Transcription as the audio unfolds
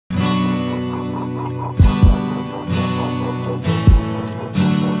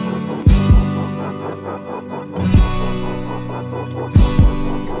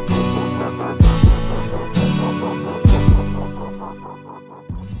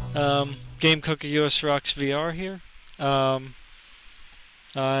Game Cooker US Rocks VR here. Um,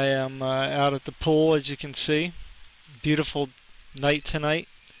 I am out at the pool, as you can see. Beautiful night tonight.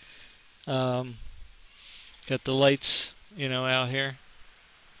 Um, got the lights, out here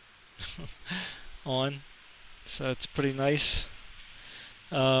on, so it's pretty nice.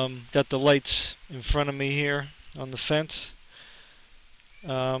 Got the lights in front of me here on the fence.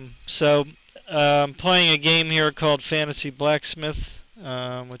 I'm playing a game here called Fantasy Blacksmith,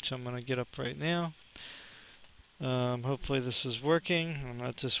 which I'm going to get up right now. Hopefully this is working. I'm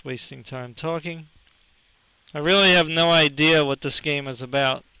not just wasting time talking. I really have no idea what this game is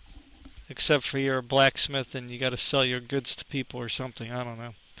about, except for you're a blacksmith and you got to sell your goods to people or something. I don't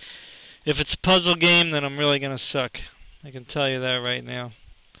know. If it's a puzzle game, then I'm really going to suck. I can tell you that right now.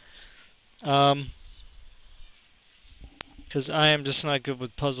 Because I am just not good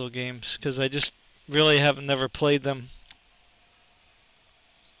with puzzle games, because I just really have never played them.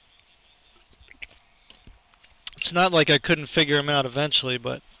 It's not like I couldn't figure them out eventually,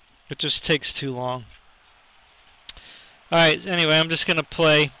 but it just takes too long. Alright, anyway, I'm just going to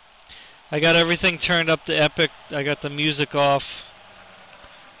play. I got everything turned up to epic. I got the music off.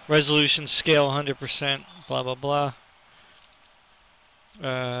 Resolution scale 100%. Blah, blah, blah.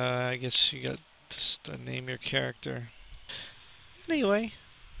 I guess you got just to name your character. Anyway.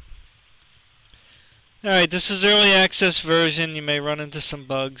 Alright, this is early access version. You may run into some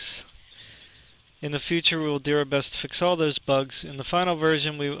bugs. In the future, we will do our best to fix all those bugs. In the final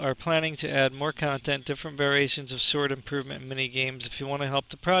version, we are planning to add more content, different variations of sword improvement and mini games. If you want to help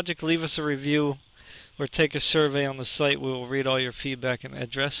the project, leave us a review or take a survey on the site. We will read all your feedback and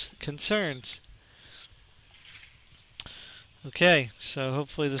address concerns. Okay, so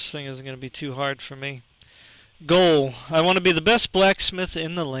hopefully this thing isn't going to be too hard for me. Goal: I want to be the best blacksmith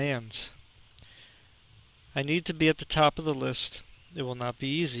in the lands. I need to be at the top of the list. It will not be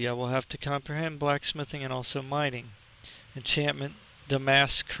easy. I will have to comprehend blacksmithing and also mining, enchantment,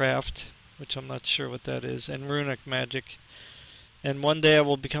 damask craft, which I'm not sure what that is, and runic magic. And one day I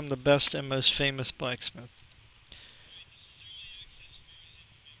will become the best and most famous blacksmith.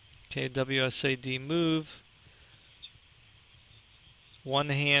 Okay, WSAD move. One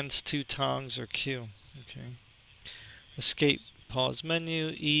hands, two tongs, or Q. Okay. Escape, pause menu,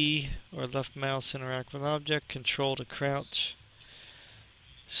 E or left mouse interact with object, control to crouch.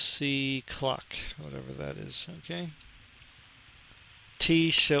 C clock, whatever that is, okay. T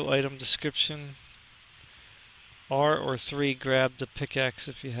show item description. R or 3 grab the pickaxe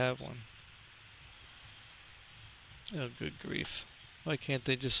if you have one. Oh, good grief. Why can't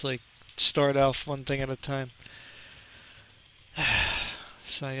they just start off one thing at a time?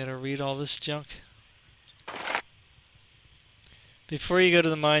 So I gotta read all this junk. Before you go to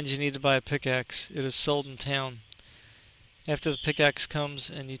the mines, you need to buy a pickaxe. It is sold in town. After the pickaxe comes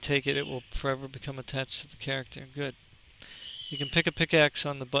and you take it, it will forever become attached to the character. Good. You can pick a pickaxe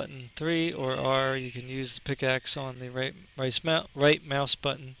on the button 3 or R. You can use the pickaxe on the right mouse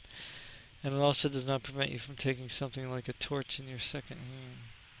button. And it also does not prevent you from taking something like a torch in your second hand.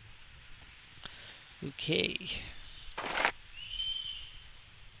 Okay.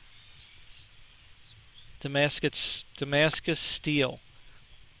 Damascus steel.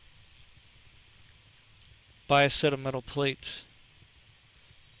 Buy a set of metal plates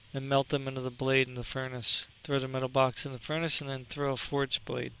and melt them into the blade in the furnace. Throw the metal box in the furnace and then throw a forged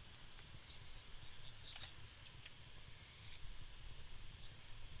blade.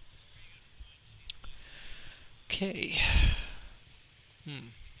 Okay.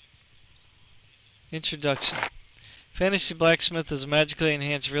 Introduction. Fantasy Blacksmith is a magically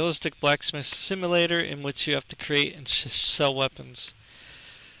enhanced realistic blacksmith simulator in which you have to create and sell weapons.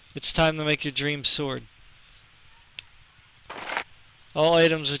 It's time to make your dream sword. All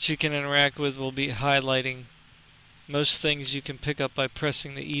items which you can interact with will be highlighting. Most things you can pick up by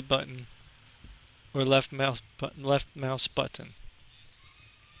pressing the E button or left mouse button.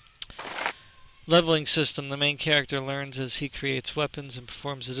 Leveling system. The main character learns as he creates weapons and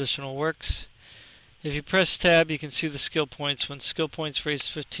performs additional works. If you press tab, you can see the skill points. When skill points raise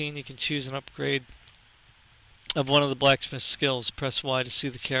to 15, you can choose an upgrade of one of the blacksmith skills. Press Y to see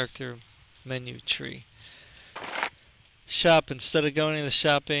the character menu tree. Shop. Instead of going to the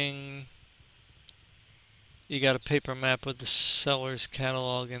shopping, you got a paper map with the seller's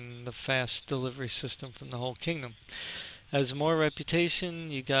catalog and the fast delivery system from the whole kingdom. As more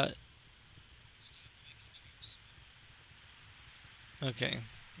reputation, you got... Okay,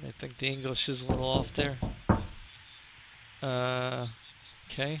 I think the English is a little off there.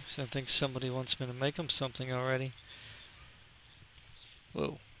 Okay, so I think somebody wants me to make them something already.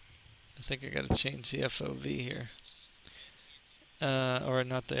 Whoa, I think I gotta change the FOV here. or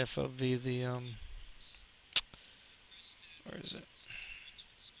not the FOV, the where is it?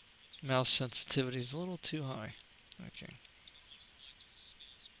 Mouse sensitivity is a little too high. Okay.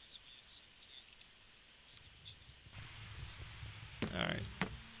 Alright.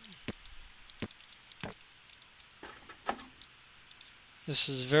 This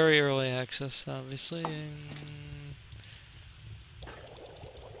is very early access, obviously.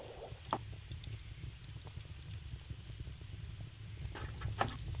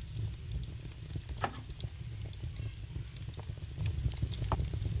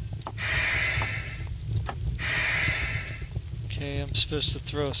 Okay, I'm supposed to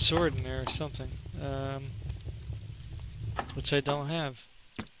throw a sword in there or something. Which I don't have.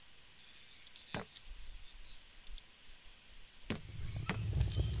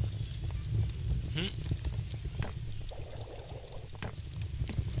 Hmm.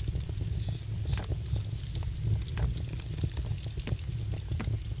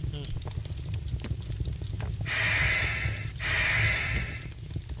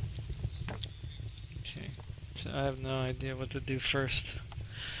 Okay, so I have no idea what to do first.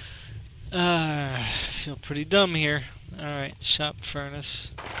 I feel pretty dumb here. Alright, shop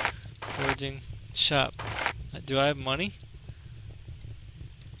furnace. Forging. Shop. Do I have money?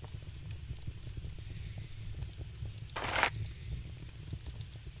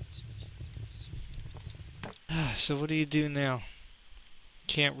 So what do you do now?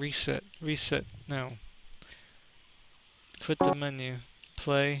 Can't reset. Reset. No. Quit the menu.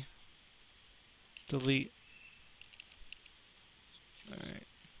 Play. Delete. Alright.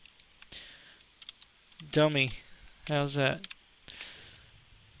 Dummy. How's that?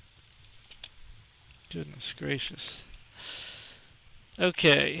 Goodness gracious.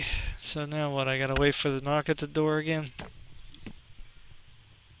 Okay. So now what? I gotta wait for the knock at the door again?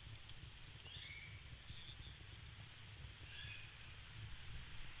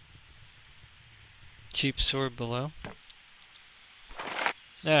 Cheap sword below.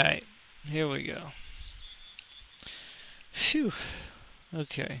 Alright. Here we go. Phew.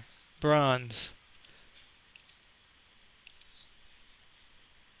 Okay. Bronze.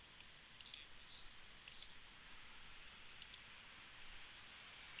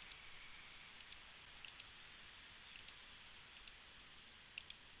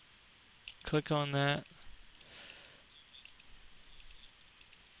 Click on that.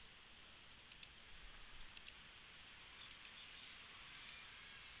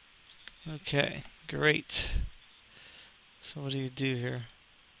 Okay, great. So what do you do here?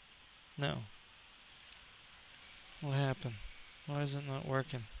 No. What happened? Why is it not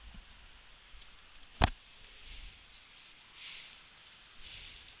working?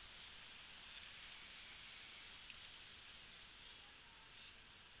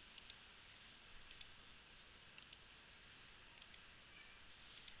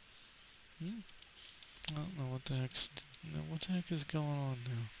 I don't know what the heck is going on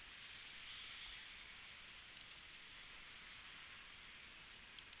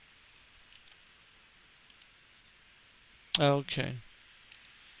now. Okay.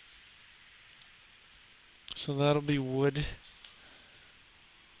 So that'll be wood.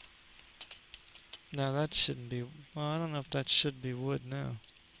 No, that shouldn't be. Well, I don't know if that should be wood now.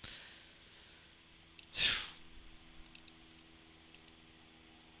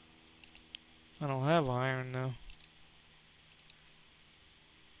 I don't have iron now.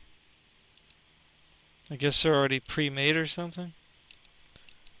 I guess they're already pre-made or something.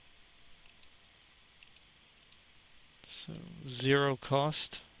 So 0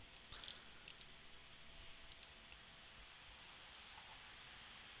 cost.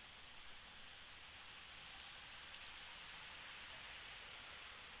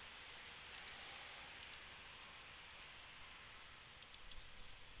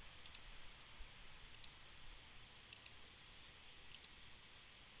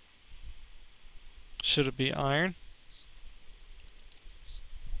 Should it be iron?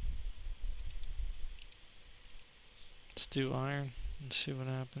 Let's do iron and see what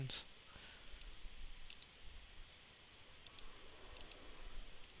happens.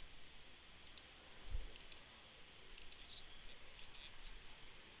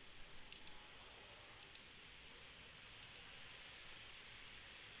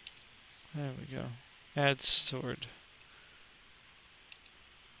 There we go. Add sword.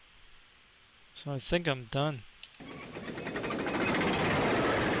 So I think I'm done.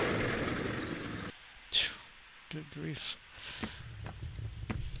 Good grief.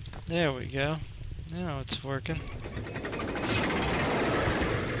 There we go. Now it's working.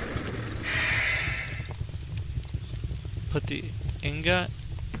 Put the ingot.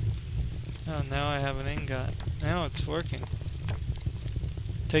 Oh, now I have an ingot. Now it's working.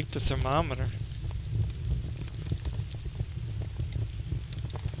 Take the thermometer.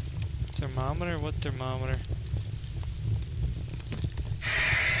 Thermometer? What thermometer?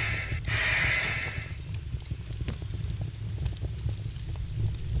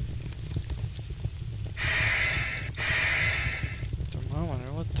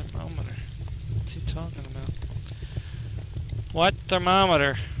 Thermometer? What thermometer? What's he talking about? What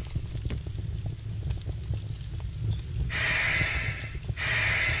thermometer?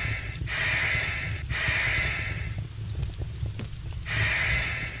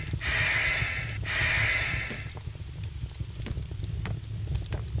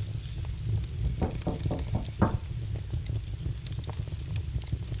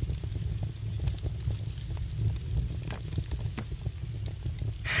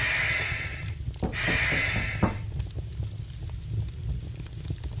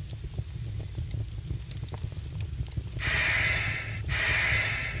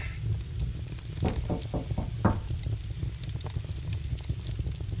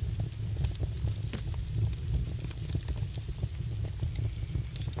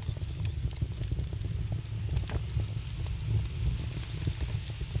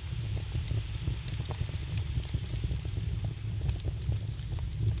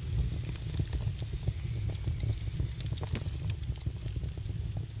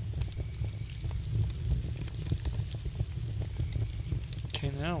 Okay,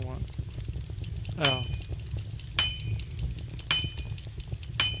 now what? Oh.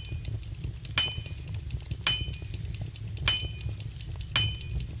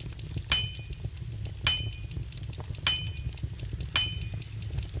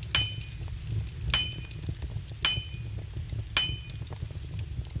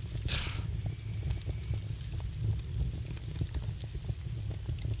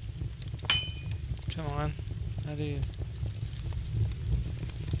 Come on. How do you...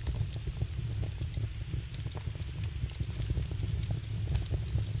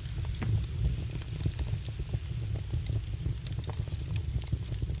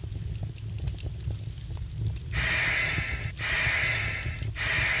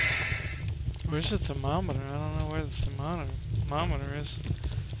 Where's the thermometer? I don't know where the thermometer is.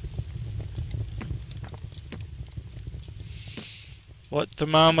 What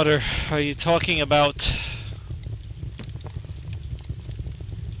thermometer are you talking about?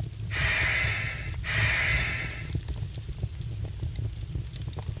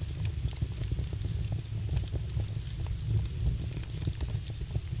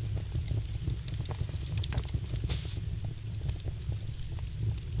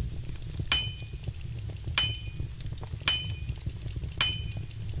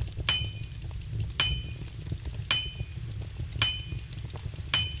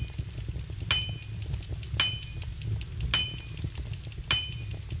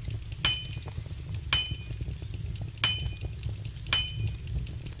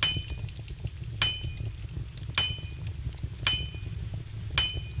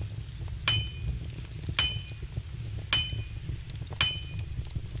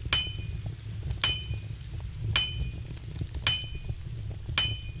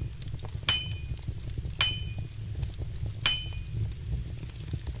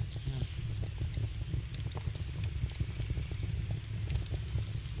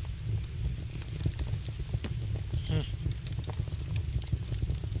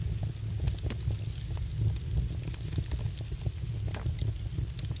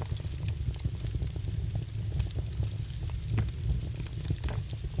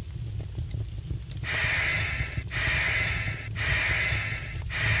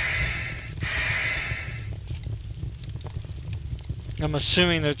 I'm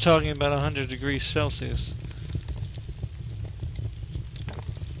assuming they're talking about 100 degrees Celsius.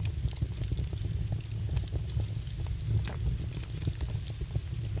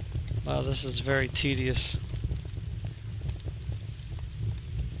 Wow, this is very tedious.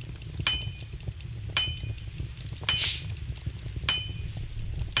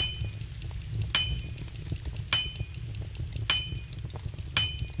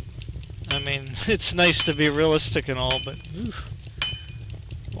 I mean, it's nice to be realistic and all, but oof.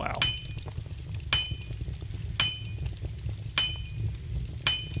 Wow.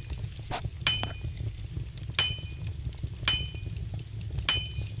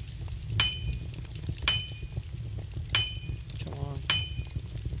 Come on.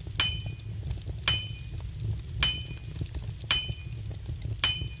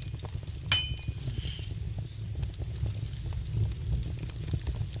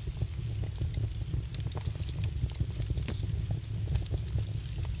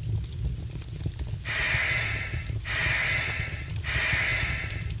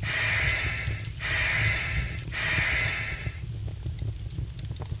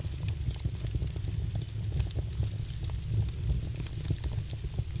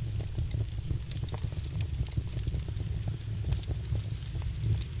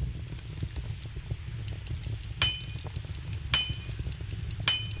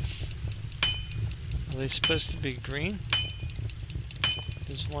 they supposed to be green?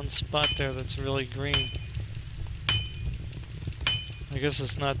 There's one spot there that's really green. I guess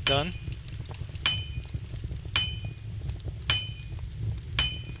it's not done.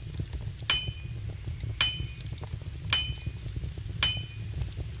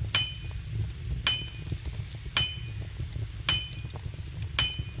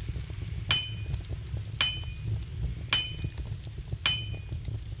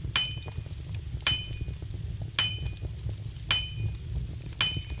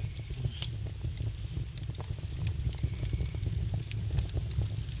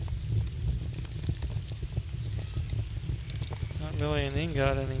 Not really an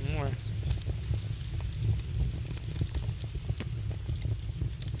ingot anymore.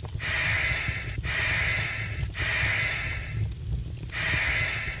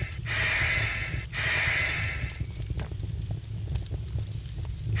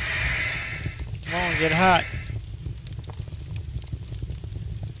 Come on, get hot.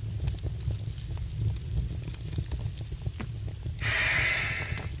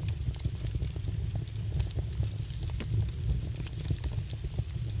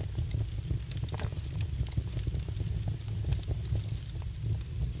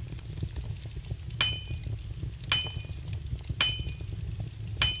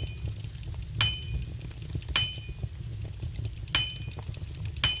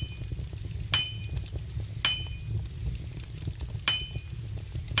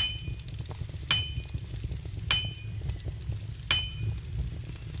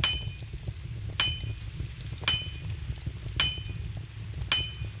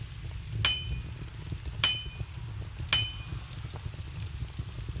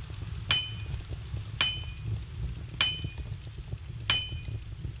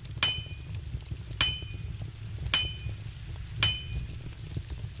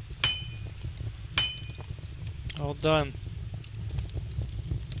 All done.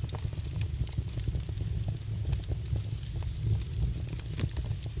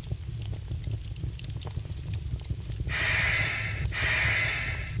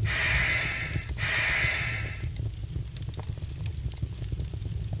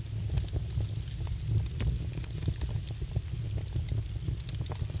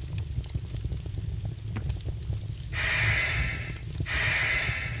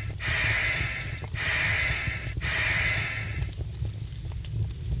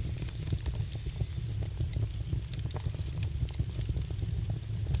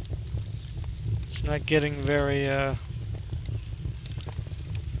 It's not getting very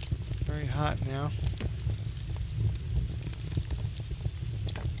hot now.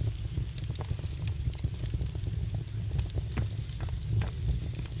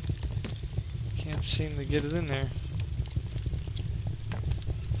 Can't seem to get it in there.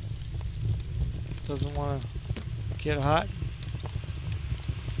 Doesn't want to get hot.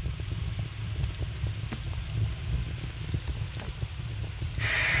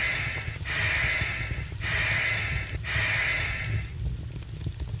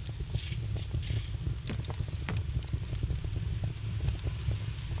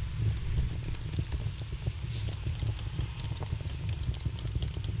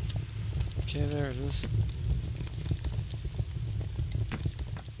 Okay, there it is.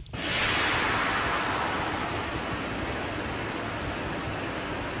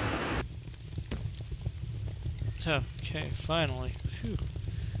 Okay, finally. Phew.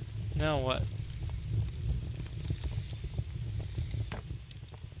 Now what?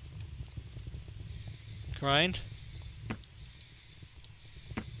 Grind?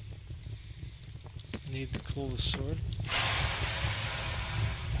 Need to cool the sword.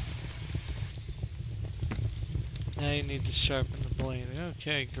 Now you need to sharpen the blade.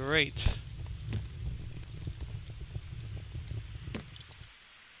 Okay, great.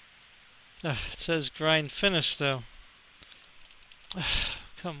 It says grind finished though.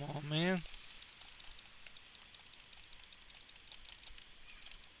 Come on, man.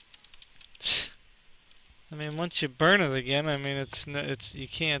 I mean, once you burn it again, I mean, it's you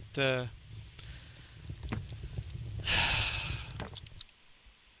can't. You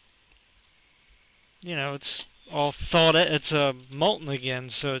know, it's all thawed. It's molten again,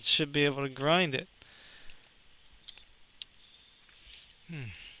 so it should be able to grind it.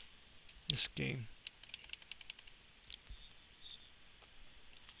 This game.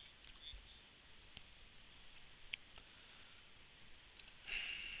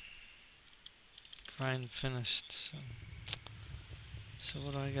 Grind finished. So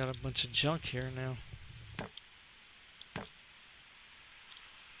what? I got a bunch of junk here now.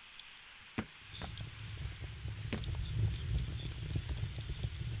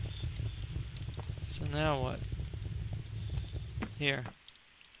 So Now what? Here.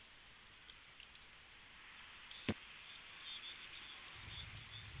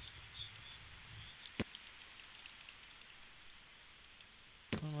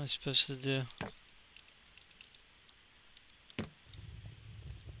 What am I supposed to do?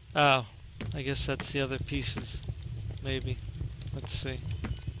 Oh, I guess that's the other pieces. Maybe. Let's see.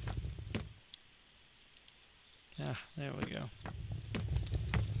 Yeah, there we go.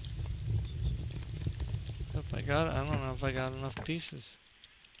 Hope I got it. I don't know if I got enough pieces.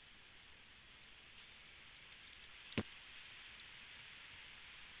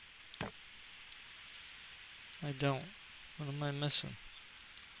 I don't. What am I missing?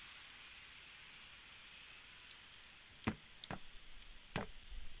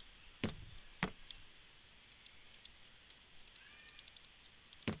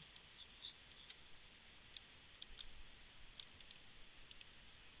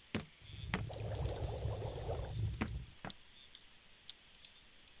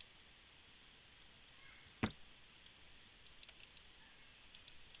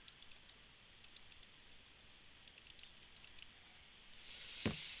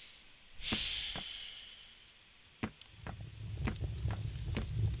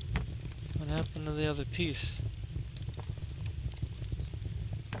 What happened to the other piece?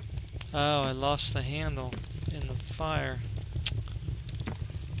 Oh, I lost the handle in the fire.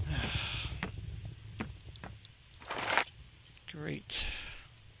 Great.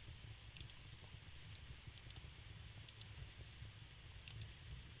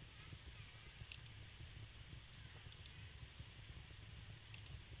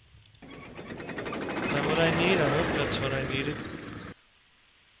 Is that what I need? I hope that's what I needed.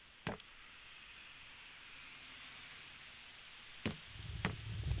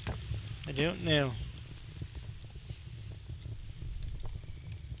 I don't know.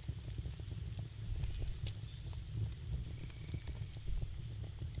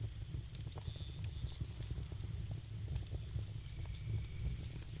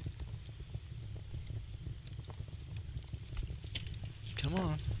 Come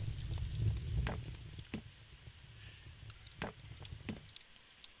on.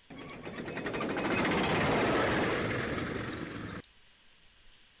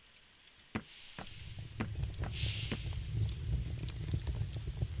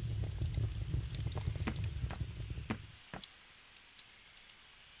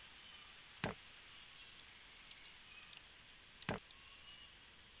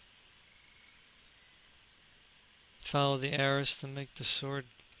 Follow the arrows to make the sword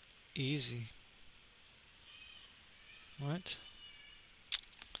easy. What?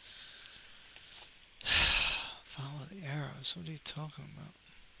 Follow the arrows? What are you talking about?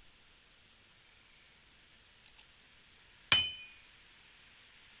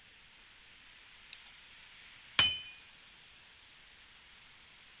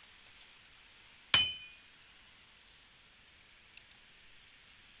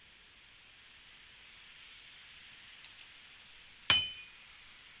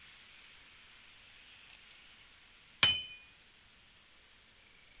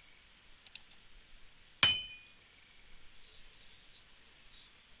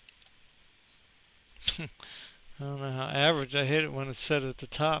 I don't know how average I hit it when it's set at the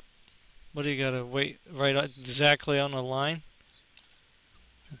top. What do you gotta wait right exactly on the line?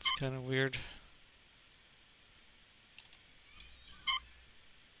 That's kind of weird.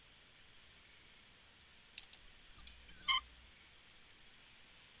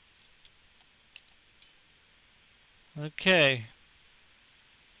 Okay.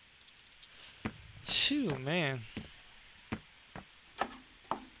 Phew, man.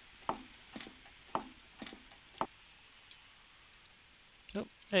 Nope.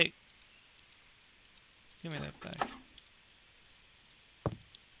 Hey. Give me that back.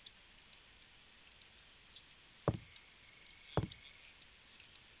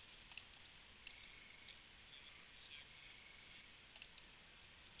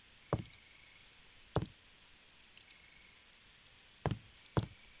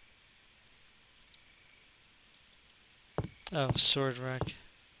 Oh, sword rack.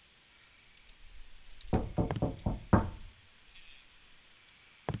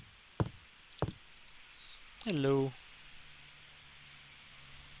 Hello.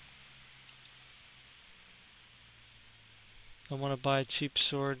 I want to buy a cheap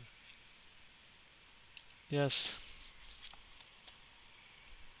sword. Yes.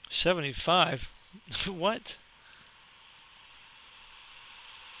 75? What?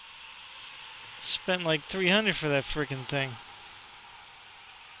 Spent like 300 for that freaking thing.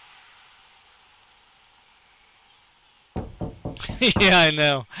 Yeah, I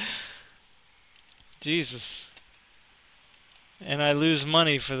know. Jesus. And I lose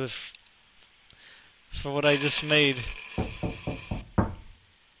money for what I just made.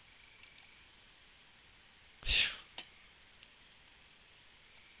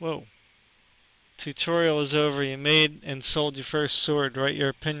 Whoa. Tutorial is over. You made and sold your first sword. Write your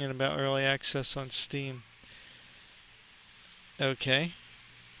opinion about early access on Steam. Okay.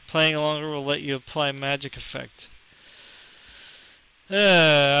 Playing longer will let you apply magic effect.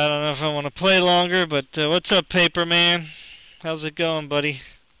 I don't know if I want to play longer, but what's up, Paper Man? How's it going, buddy?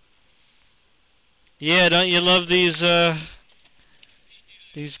 Yeah, don't you love these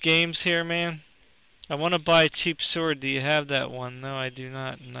games here, man? I want to buy a cheap sword. Do you have that one? No, I do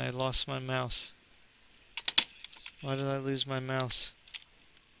not, and I lost my mouse. Why did I lose my mouse?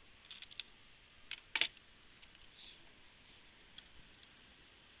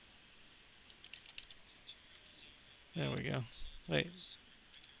 There we go. Wait.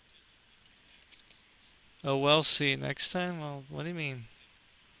 Oh, well, see, next time? Well, what do you mean?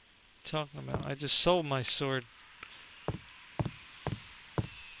 What are you talking about? I just sold my sword.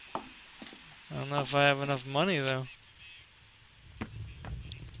 I don't know if I have enough money, though.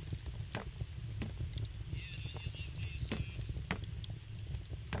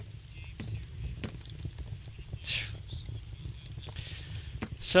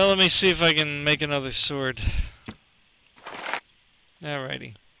 So let me see if I can make another sword.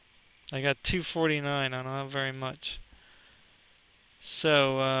 Alrighty. I got 249. I don't have very much.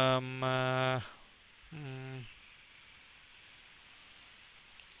 So,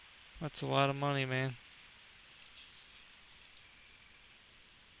 that's a lot of money, man.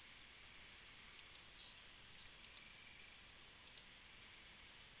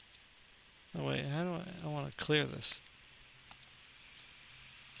 Oh wait, how do I want to clear this?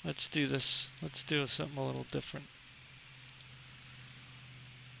 Let's do this. Let's do something a little different.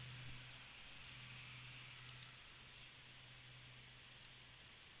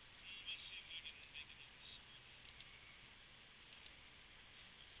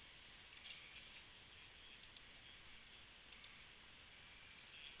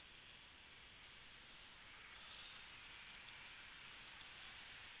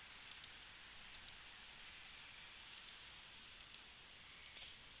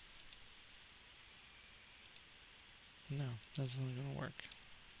 No, that's not gonna work.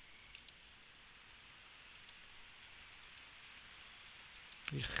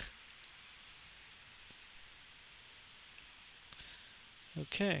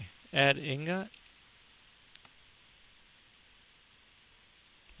 Okay, add ingot.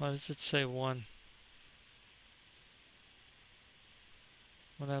 Why does it say 1?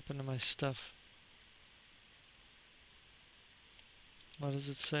 What happened to my stuff? Why does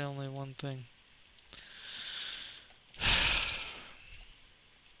it say only one thing?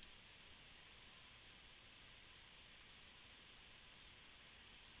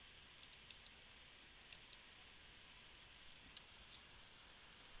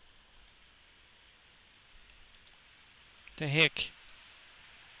 The heck?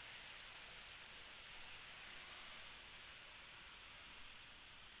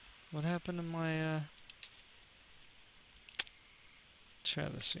 What happened to my, Try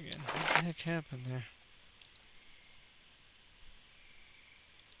this again. What the heck happened there?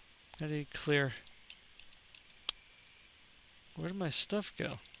 How do you clear? Where did my stuff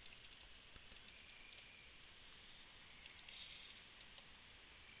go?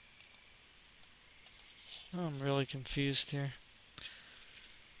 Oh, I'm really confused here.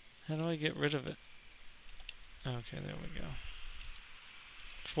 How do I get rid of it? Okay, there we go.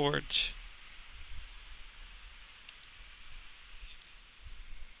 Forge.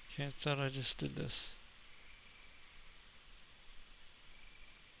 Okay, I thought I just did this.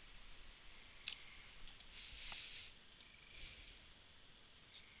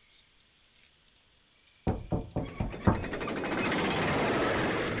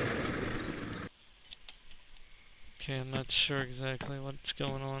 Okay, I'm not sure exactly what's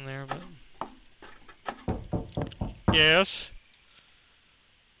going on there, but... Yes?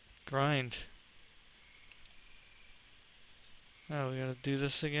 Grind. Oh, we gotta do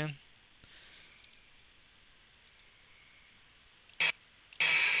this again?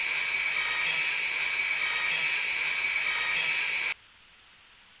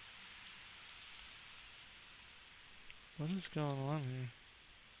 What is going on here?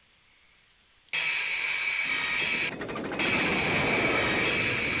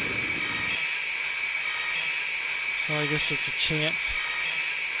 So I guess it's a chance.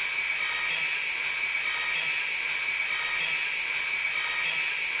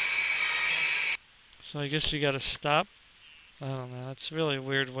 So I guess you gotta stop. I don't know, that's a really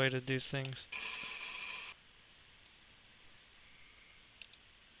weird way to do things.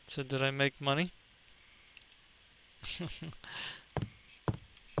 So did I make money? I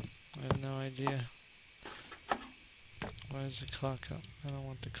have no idea. Why is the clock up? I don't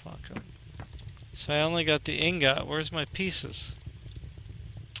want the clock up. So I only got the ingot. Where's my pieces?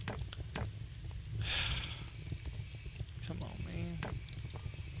 Come on, man.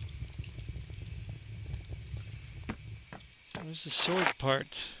 Where's the sword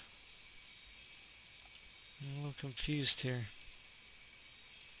part? I'm a little confused here.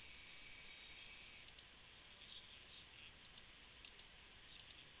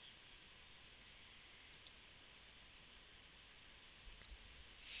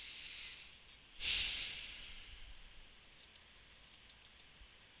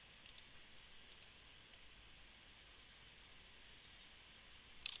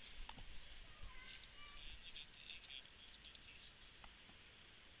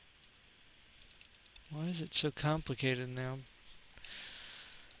 Why is it so complicated now?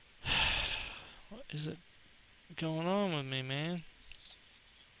 What is it going on with me, man?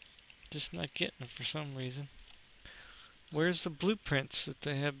 Just not getting it for some reason. Where's the blueprints that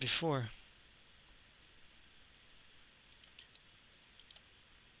they had before?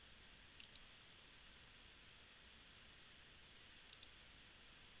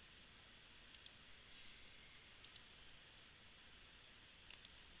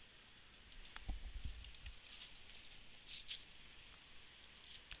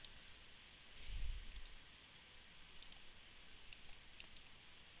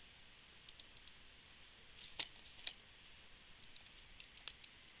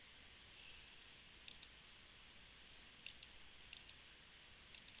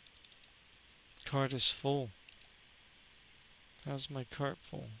 Cart is full. How's my cart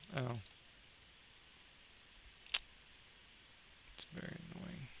full? Oh. It's very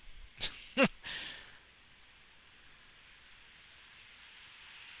annoying.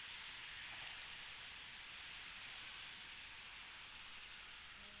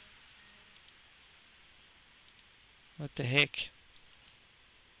 What the heck?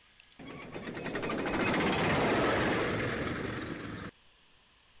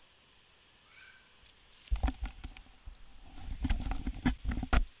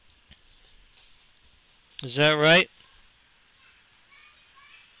 Is that right?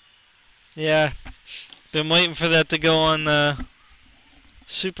 Yeah. Been waiting for that to go on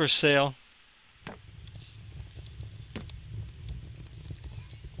super sale.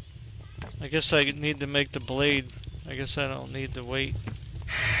 I guess I need to make the blade. I guess I don't need to wait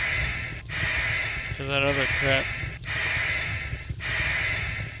for that other crap.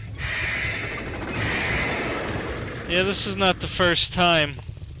 Yeah, this is not the first time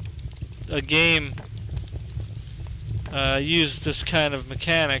a game used this kind of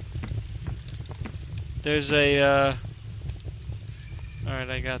mechanic. There's a alright,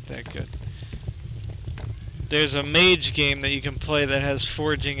 I got that, good. There's a mage game that you can play that has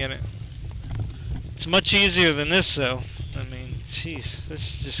forging in it. It's much easier than this, though. I mean, jeez,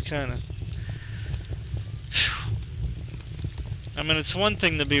 this is just kind of... I mean, it's one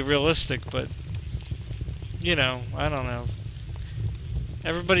thing to be realistic, but, you know, I don't know.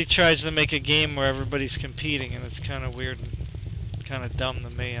 Everybody tries to make a game where everybody's competing, and it's kind of weird and kind of dumb to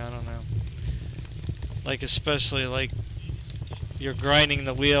me, I don't know. Like, especially, like, you're grinding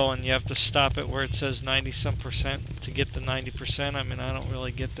the wheel and you have to stop it where it says 90-some% to get the 90%. I mean, I don't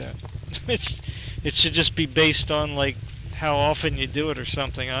really get that. It should just be based on, like, how often you do it or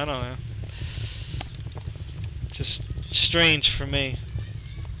something. I don't know. Just strange for me.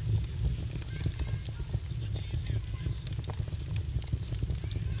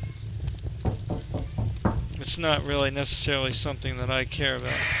 It's not really necessarily something that I care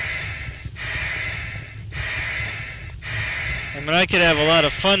about. I mean, I could have a lot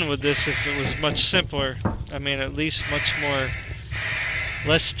of fun with this if it was much simpler. I mean, at least much more...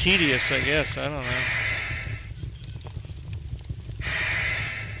 less tedious, I guess. I don't know.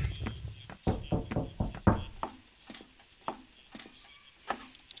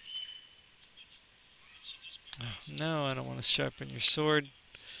 No, I don't want to sharpen your sword.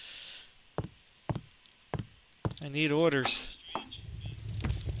 I need orders.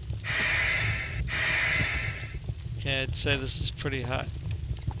 Okay, I'd say this is pretty hot.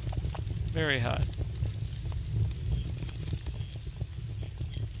 Very hot.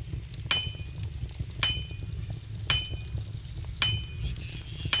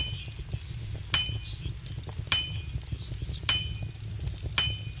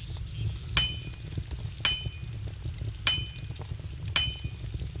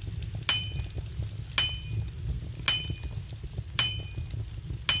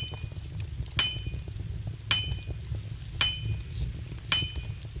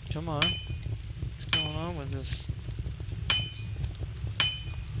 Come on. What's going on with this?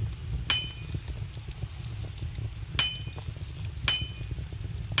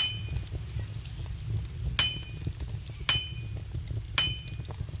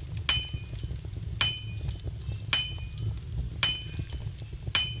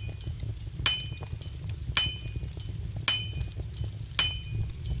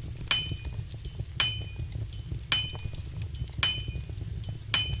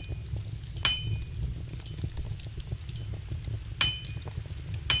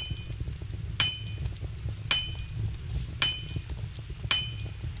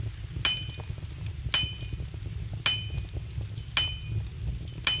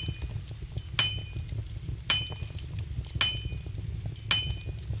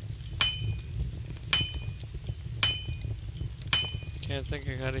 I think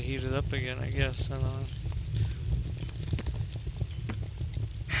I gotta heat it up again, I guess. I don't know.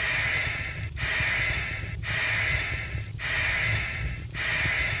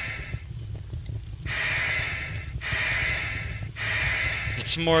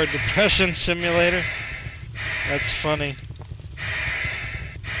 It's more a depression simulator. That's funny.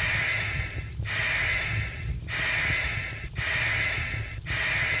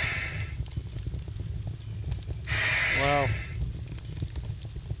 Wow.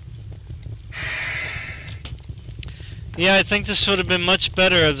 Yeah, I think this would have been much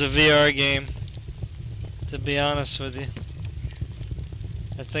better as a VR game, to be honest with you.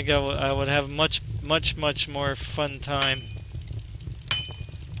 I think I would have much more fun time.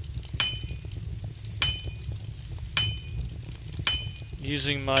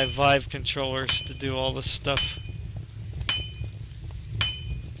 Using my Vive controllers to do all this stuff.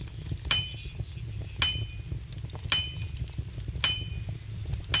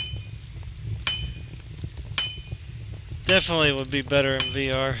 Definitely would be better in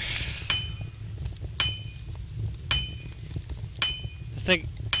VR.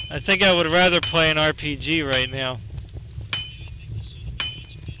 I think I would rather play an RPG right now.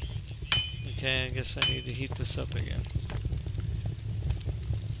 Okay, I guess I need to heat this up again.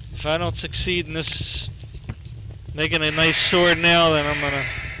 If I don't succeed in this, making a nice sword now, then I'm gonna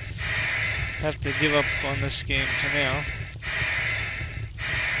have to give up on this game for now.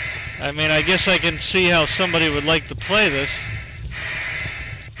 I mean, I guess I can see how somebody would like to play this.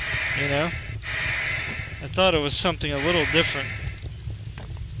 You know? I thought it was something a little different.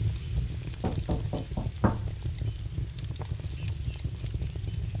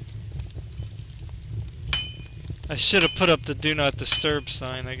 I should have put up the do not disturb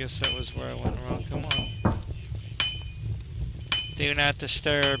sign. I guess that was where I went wrong. Come on. Do not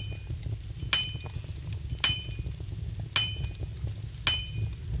disturb.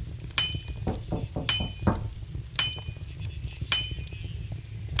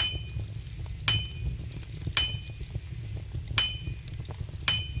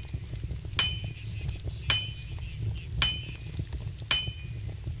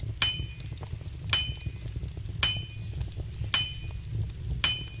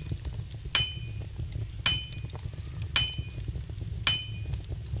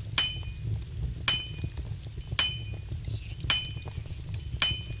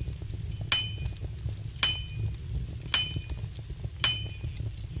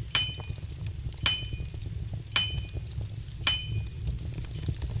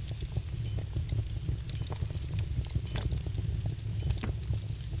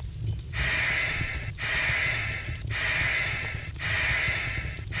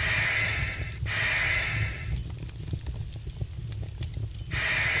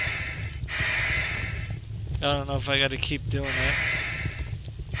 I don't know if I gotta keep doing that.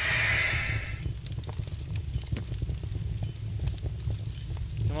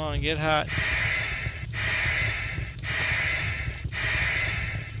 Come on, get hot.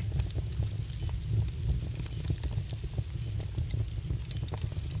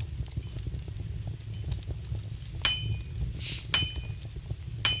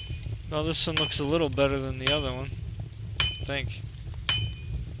 Well, this one looks a little better than the other one, I think.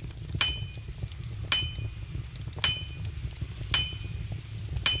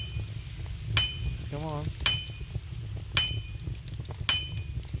 Come on.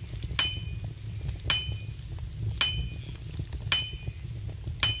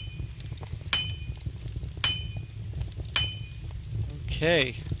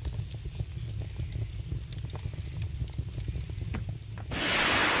 Okay.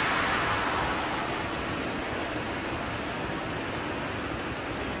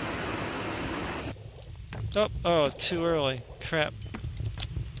 Oh, too early. Crap.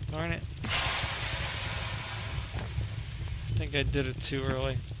 Darn it. I think I did it too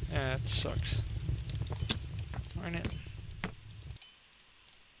early. That sucks. Darn it.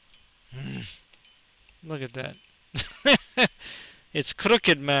 Look at that. It's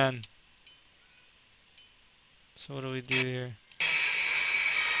crooked, man. So what do we do here?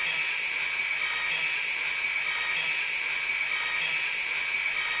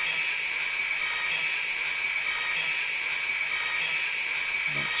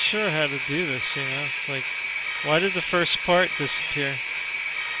 Not sure how to do this, you know? It's like, why did the first part disappear?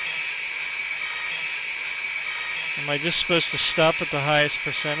 Am I just supposed to stop at the highest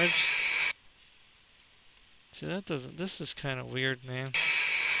percentage? See, that doesn't, this is kind of weird, man.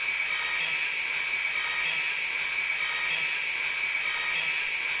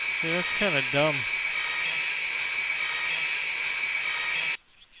 See, that's kind of dumb.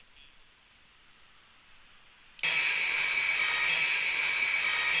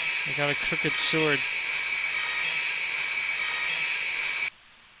 I got a crooked sword.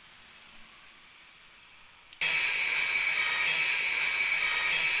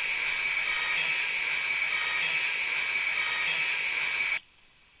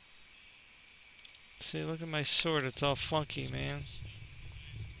 See, look at my sword. It's all funky, man.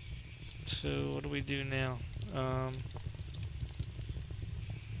 So, what do we do now?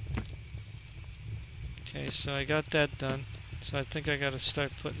 Okay, so I got that done. So I think I gotta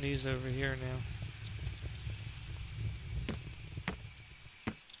start putting these over here now.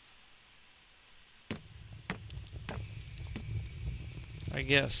 I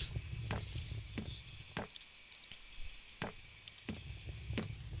guess.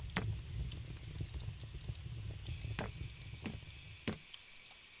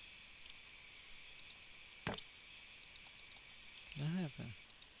 What happened?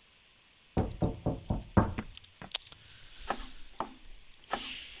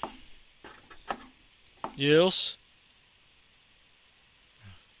 Yes?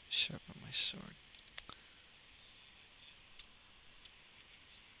 Sharpen my sword.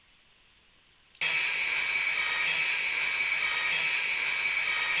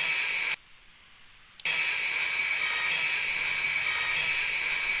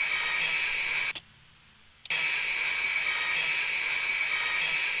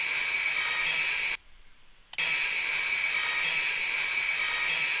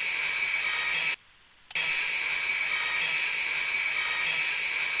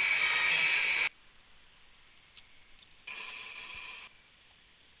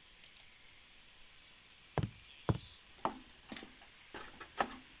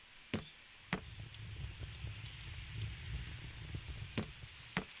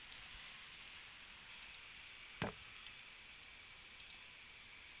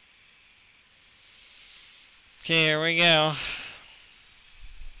 Okay, here we go.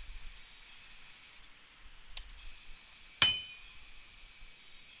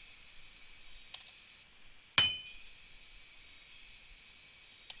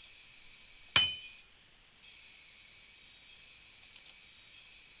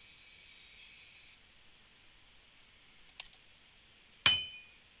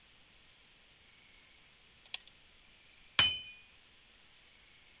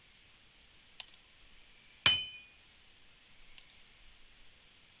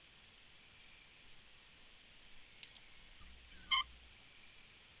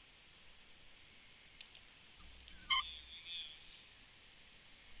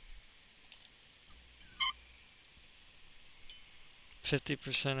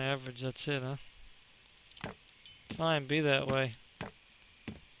 %50 average, that's it, huh? Fine, be that way.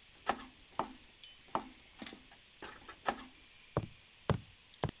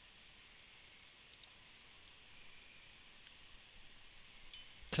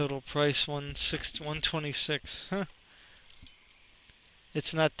 Total price 126. Huh.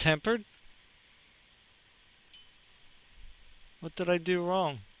 It's not tempered? What did I do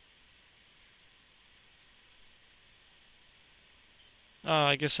wrong? Oh,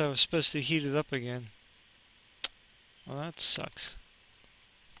 I guess I was supposed to heat it up again. Well, that sucks.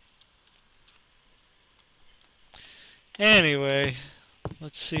 Anyway,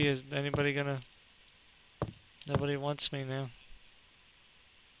 let's see, is anybody gonna... Nobody wants me now.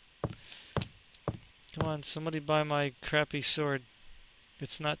 Come on, somebody buy my crappy sword.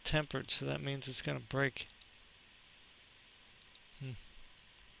 It's not tempered, so that means it's gonna break.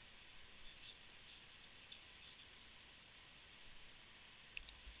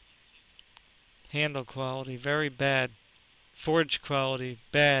 Handle quality, very bad. Forge quality,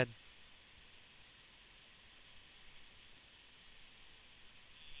 bad.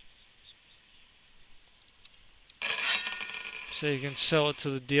 So you can sell it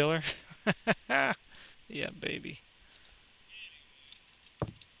to the dealer? Yeah, baby.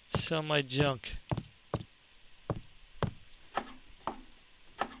 Sell my junk.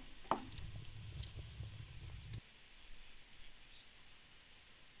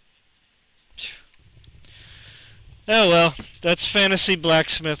 Oh well, that's fantasy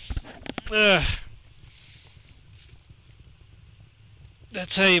blacksmith. Ugh.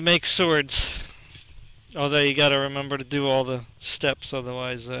 That's how you make swords. Although you gotta remember to do all the steps,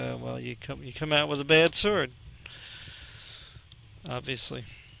 otherwise, well, you come out with a bad sword. Obviously.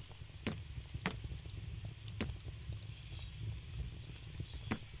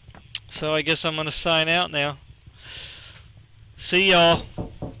 So I guess I'm gonna sign out now. See y'all.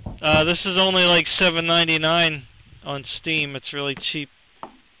 This is only like $7.99 on Steam. It's really cheap.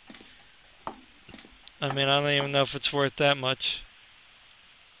 I mean, I don't even know if it's worth that much.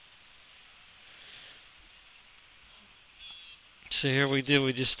 So here we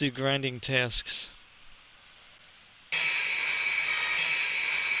just do grinding tasks.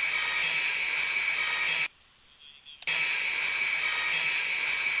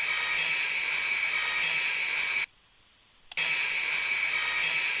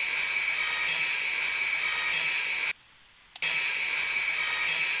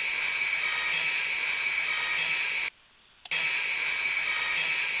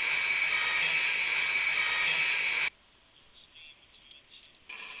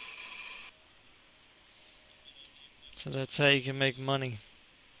 So that's how you can make money.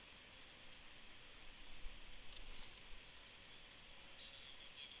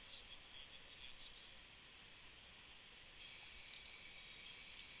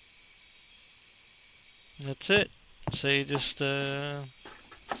 That's it. So you just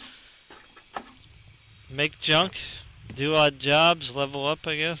make junk, do odd jobs, level up,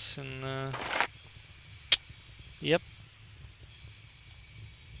 I guess, and yep.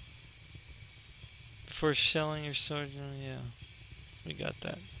 Before selling your sword, yeah, we got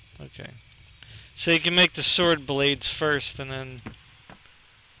that. Okay. So you can make the sword blades first, and then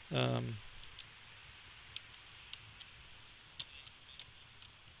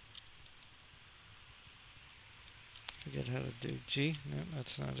forget how to do G. No,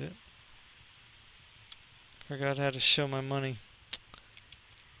 that's not it. Forgot how to show my money.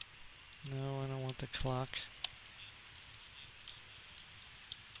 No, I don't want the clock.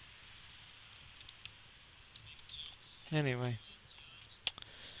 Anyway.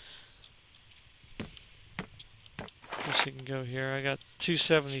 Guess you can go here. I got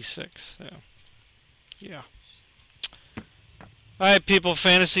 276, so yeah. Alright people,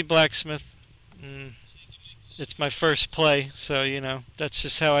 Fantasy Blacksmith. It's my first play, so you know, that's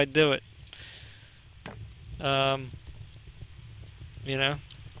just how I do it. You know,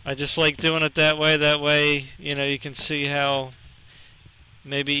 I just like doing it that way, you know, you can see how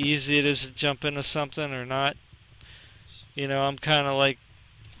maybe easy it is to jump into something or not. You know, I'm kind of like,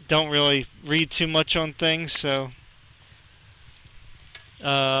 don't really read too much on things, so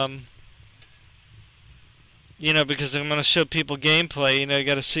you know, because I'm going to show people gameplay, you know, you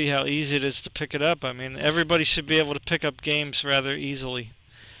got to see how easy it is to pick it up. I mean, everybody should be able to pick up games rather easily.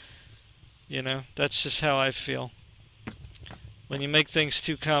 You know, that's just how I feel. When you make things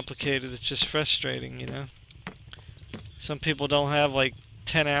too complicated, it's just frustrating, you know. Some people don't have like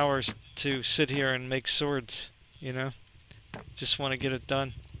 10 hours to sit here and make swords, you know. Just want to get it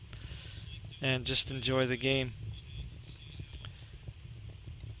done and just enjoy the game.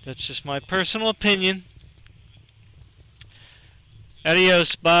 That's just my personal opinion.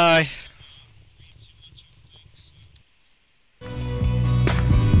 Adios, bye.